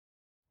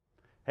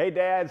Hey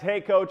dads,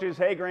 hey coaches,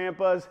 hey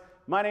grandpas.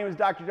 My name is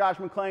Dr.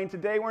 JoshuamClain.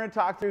 Today we're going to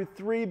talk through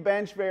 3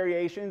 bench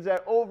variations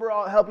that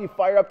overall help you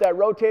fire up that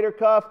rotator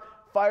cuff,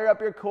 fire up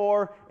your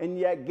core, and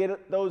yet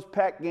get those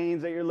pec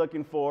gains that you're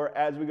looking for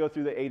as we go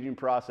through the aging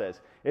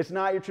process. It's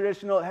not your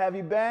traditional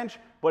heavy bench,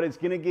 but it's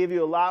going to give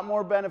you a lot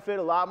more benefit,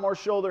 a lot more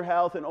shoulder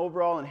health, and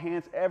overall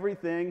enhance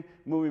everything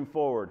moving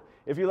forward.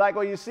 If you like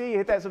what you see,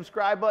 hit that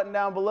subscribe button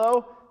down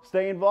below.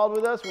 Stay involved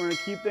with us. We're going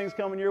to keep things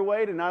coming your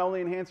way to not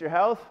only enhance your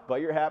health, but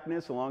your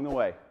happiness along the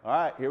way. All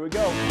right, here we go.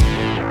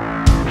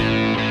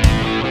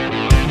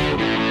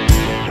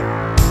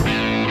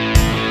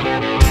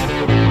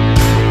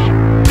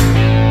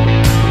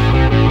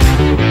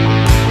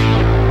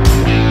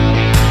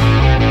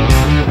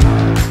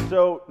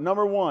 So,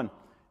 number 1.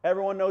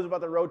 Everyone knows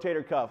about the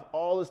rotator cuff,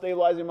 all the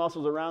stabilizing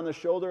muscles around the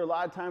shoulder. A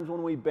lot of times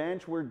when we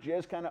bench, we're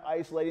just kind of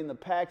isolating the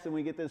pecs and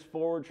we get this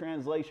forward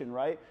translation,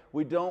 right?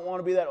 We don't want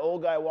to be that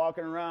old guy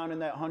walking around in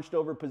that hunched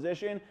over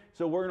position.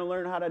 So we're going to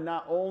learn how to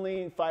not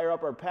only fire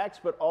up our pecs,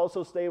 but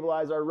also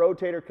stabilize our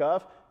rotator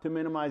cuff to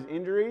minimize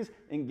injuries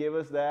and give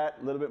us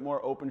that little bit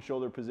more open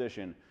shoulder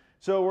position.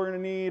 So we're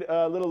going to need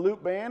a little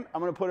loop band.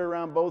 I'm going to put it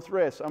around both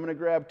wrists. I'm going to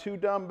grab 2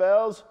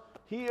 dumbbells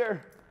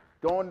here,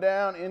 going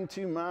down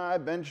into my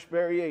bench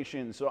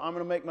variation. So I'm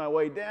going to make my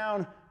way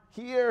down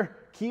here,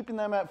 keeping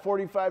them at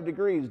 45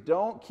 degrees.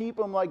 Don't keep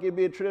them like it'd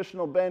be a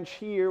traditional bench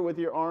here with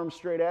your arms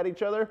straight at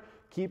each other.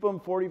 Keep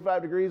them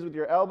 45 degrees with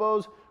your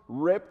elbows.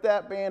 Rip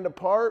that band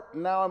apart.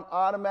 Now I'm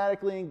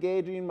automatically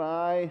engaging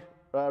my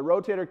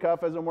rotator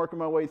cuff as I'm working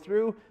my way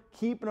through,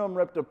 keeping them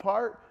ripped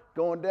apart,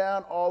 going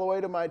down all the way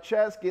to my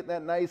chest, getting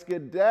that nice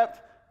good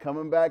depth.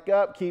 Coming back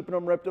up, keeping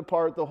them ripped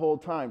apart the whole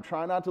time.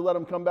 Try not to let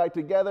them come back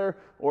together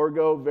or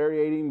go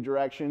varying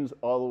directions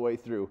all the way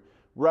through.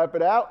 Rep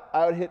it out.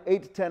 I would hit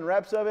 8 to 10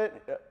 reps of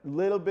it. A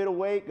little bit of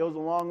weight goes a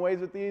long ways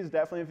with these.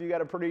 Definitely if you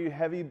got a pretty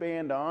heavy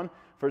band on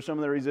for some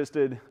of the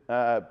resisted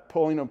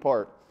pulling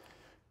apart.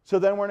 So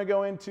then we're going to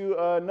go into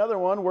another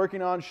one,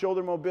 working on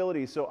shoulder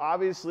mobility. So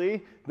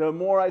obviously, the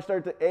more I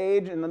start to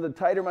age and then the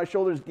tighter my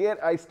shoulders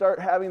get, I start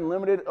having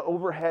limited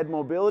overhead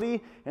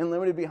mobility and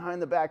limited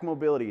behind the back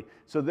mobility.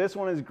 So this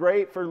one is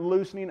great for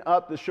loosening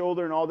up the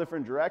shoulder in all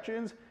different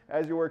directions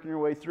as you're working your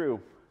way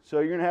through. So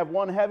you're going to have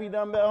 1 heavy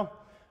dumbbell.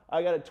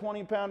 I got a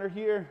 20-pounder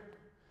here,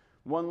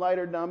 1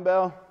 lighter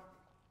dumbbell.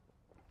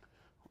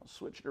 I'll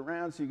switch it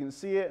around so you can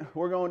see it.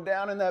 We're going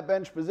down in that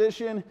bench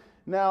position.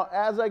 Now,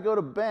 as I go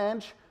to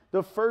bench,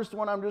 the first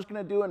one, I'm just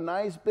going to do a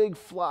nice big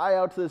fly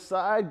out to the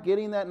side,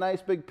 getting that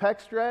nice big pec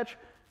stretch.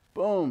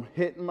 Boom,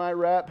 hitting my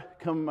rep,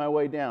 coming my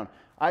way down.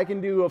 I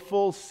can do a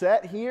full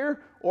set here,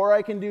 or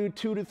I can do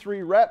 2 to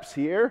 3 reps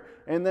here,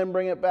 and then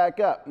bring it back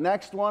up.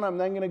 Next one, I'm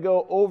then going to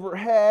go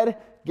overhead,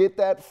 get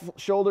that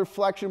shoulder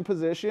flexion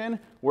position,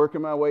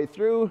 working my way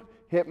through,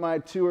 hit my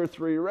 2 or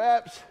 3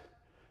 reps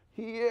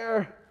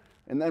here,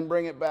 and then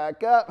bring it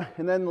back up.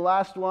 And then the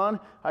last one,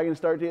 I can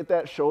start to get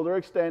that shoulder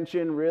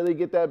extension, really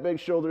get that big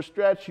shoulder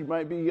stretch. You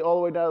might be all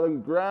the way down to the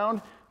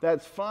ground.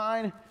 That's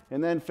fine.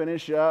 And then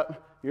finish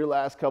up your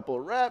last couple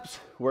of reps,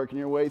 working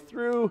your way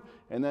through,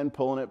 and then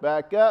pulling it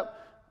back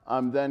up.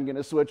 I'm then going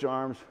to switch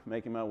arms,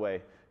 making my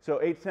way.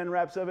 So 8 to 10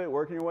 reps of it,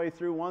 working your way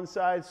through one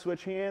side,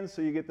 switch hands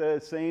so you get the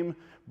same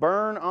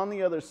burn on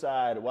the other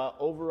side, while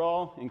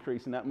overall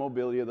increasing that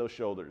mobility of those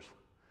shoulders.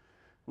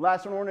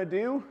 Last one we're going to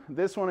do,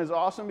 this one is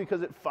awesome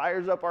because it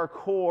fires up our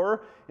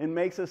core and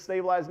makes us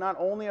stabilize not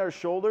only our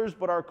shoulders,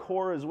 but our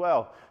core as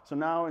well. So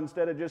now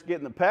instead of just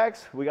getting the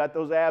pecs, we got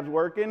those abs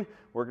working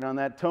on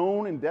that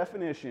tone and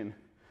definition.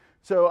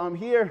 So I'm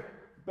here,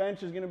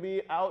 bench is going to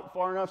be out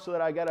far enough so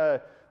that I got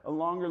a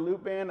longer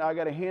loop band. I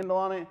got a handle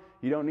on it.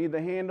 You don't need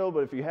the handle,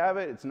 but if you have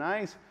it, it's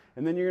nice.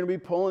 And then you're going to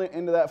be pulling it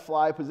into that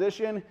fly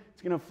position.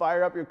 It's going to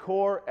fire up your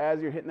core as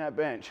you're hitting that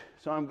bench.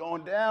 So I'm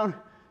going down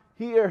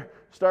here,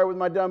 start with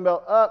my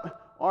dumbbell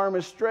up, arm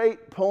is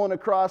straight, pulling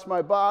across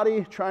my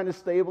body, trying to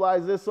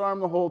stabilize this arm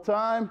the whole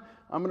time.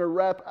 I'm going to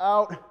rep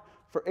out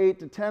for 8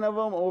 to 10 of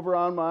them over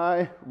on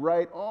my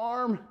right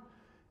arm,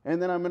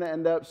 and then I'm going to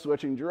end up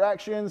switching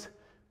directions.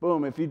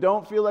 Boom. If you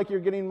don't feel like you're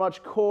getting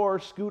much core,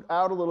 scoot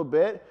out a little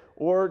bit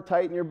or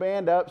tighten your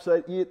band up so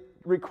that it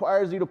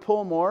requires you to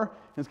pull more.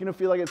 It's going to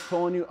feel like it's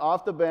pulling you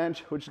off the bench,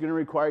 which is going to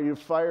require you to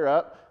fire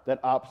up that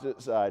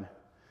opposite side.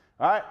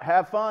 All right,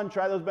 have fun.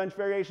 Try those bench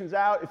variations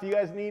out. If you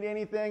guys need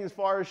anything as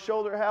far as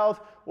shoulder health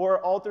or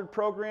altered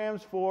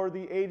programs for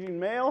the aging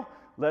male,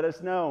 let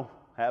us know.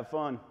 Have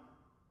fun.